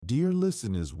Dear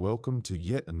listeners, welcome to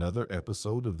yet another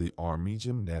episode of the Army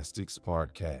Gymnastics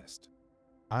Podcast.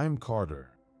 I'm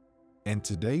Carter, and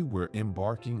today we're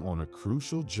embarking on a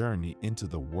crucial journey into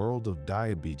the world of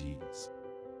diabetes,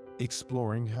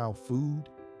 exploring how food,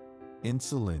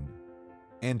 insulin,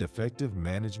 and effective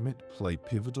management play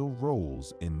pivotal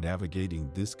roles in navigating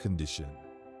this condition.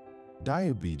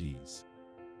 Diabetes,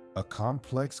 a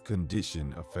complex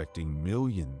condition affecting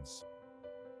millions,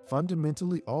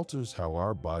 fundamentally alters how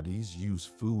our bodies use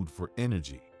food for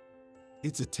energy.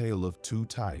 It's a tale of two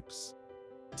types.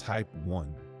 Type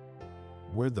 1,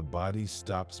 where the body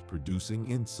stops producing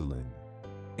insulin,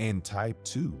 and Type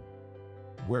 2,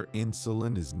 where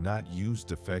insulin is not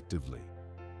used effectively.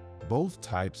 Both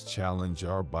types challenge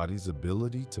our body's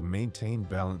ability to maintain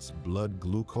balanced blood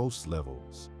glucose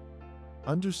levels.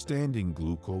 Understanding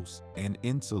glucose and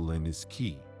insulin is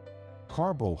key.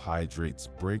 Carbohydrates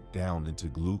break down into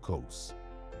glucose,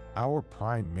 our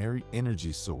primary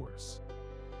energy source.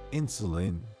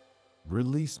 Insulin,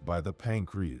 released by the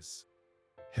pancreas,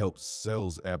 helps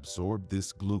cells absorb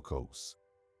this glucose.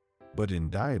 But in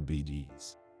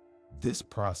diabetes, this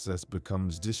process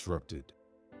becomes disrupted.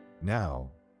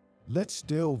 Now, let's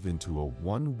delve into a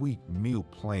one-week meal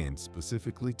plan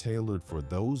specifically tailored for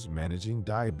those managing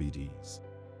diabetes.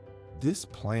 This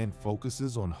plan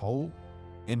focuses on whole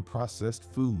and processed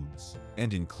foods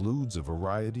and includes a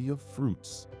variety of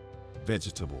fruits,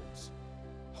 vegetables,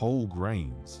 whole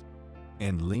grains,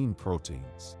 and lean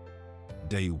proteins.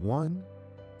 Day 1,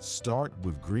 start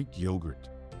with Greek yogurt,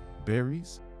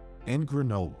 berries, and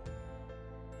granola.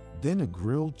 Then a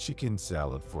grilled chicken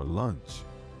salad for lunch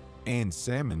and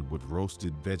salmon with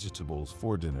roasted vegetables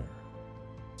for dinner.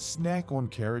 Snack on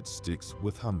carrot sticks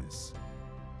with hummus.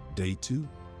 Day 2,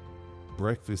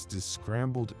 breakfast is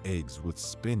scrambled eggs with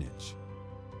spinach.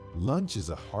 Lunch is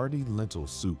a hearty lentil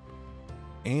soup.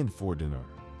 And for dinner,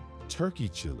 turkey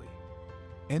chili.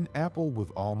 An apple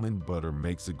with almond butter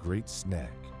makes a great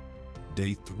snack.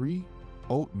 Day 3,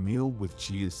 oatmeal with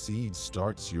chia seeds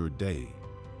starts your day,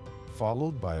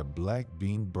 followed by a black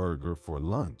bean burger for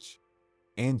lunch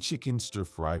and chicken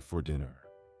stir-fry for dinner.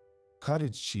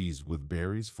 Cottage cheese with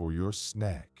berries for your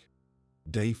snack.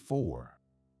 Day 4,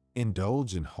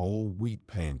 indulge in whole wheat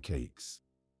pancakes,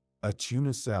 a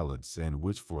tuna salad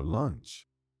sandwich for lunch,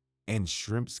 and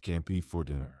shrimp scampi for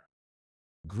dinner.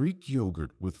 Greek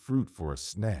yogurt with fruit for a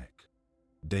snack.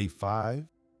 Day 5,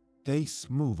 a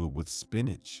smoothie with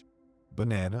spinach,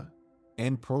 banana,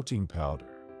 and protein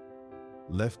powder.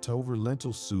 Leftover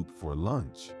lentil soup for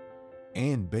lunch,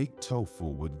 and baked tofu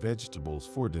with vegetables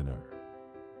for dinner.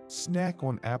 Snack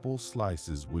on apple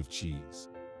slices with cheese.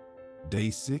 Day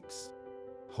 6,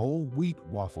 whole wheat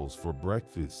waffles for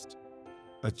breakfast,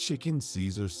 a chicken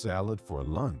Caesar salad for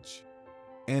lunch,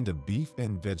 and a beef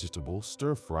and vegetable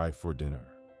stir-fry for dinner.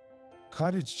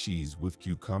 Cottage cheese with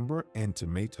cucumber and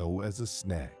tomato as a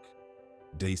snack.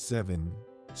 Day 7,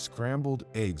 scrambled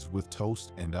eggs with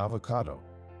toast and avocado.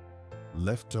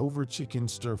 Leftover chicken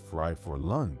stir-fry for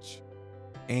lunch,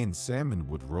 and salmon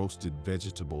with roasted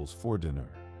vegetables for dinner.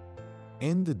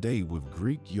 End the day with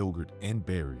Greek yogurt and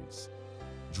berries.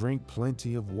 Drink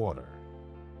plenty of water.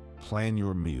 Plan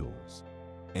your meals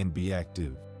and be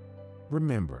active.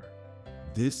 Remember,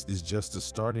 this is just a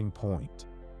starting point.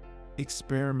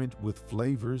 Experiment with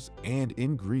flavors and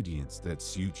ingredients that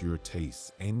suit your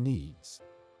tastes and needs.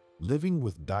 Living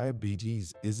with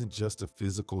diabetes isn't just a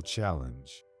physical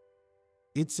challenge.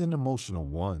 It's an emotional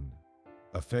one,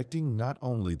 affecting not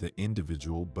only the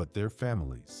individual but their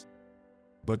families.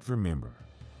 But remember,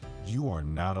 you are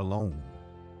not alone.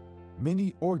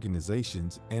 Many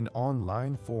organizations and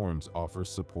online forums offer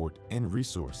support and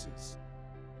resources.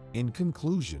 In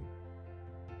conclusion,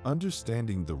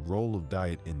 understanding the role of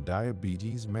diet in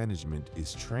diabetes management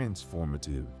is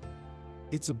transformative.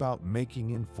 It's about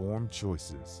making informed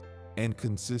choices and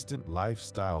consistent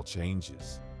lifestyle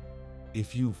changes.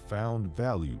 If you found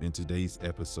value in today's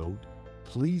episode,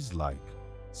 please like,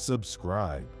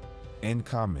 subscribe, and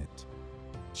comment.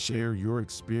 Share your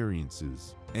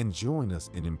experiences and join us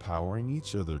in empowering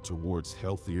each other towards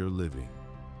healthier living.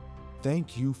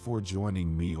 Thank you for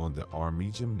joining me on the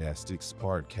Army Gymnastics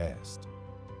Podcast.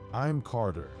 I'm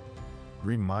Carter,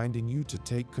 reminding you to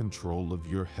take control of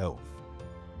your health,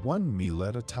 one meal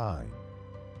at a time.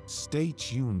 Stay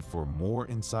tuned for more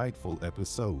insightful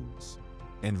episodes.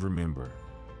 And remember,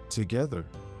 together,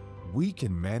 we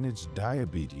can manage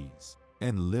diabetes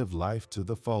and live life to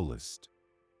the fullest.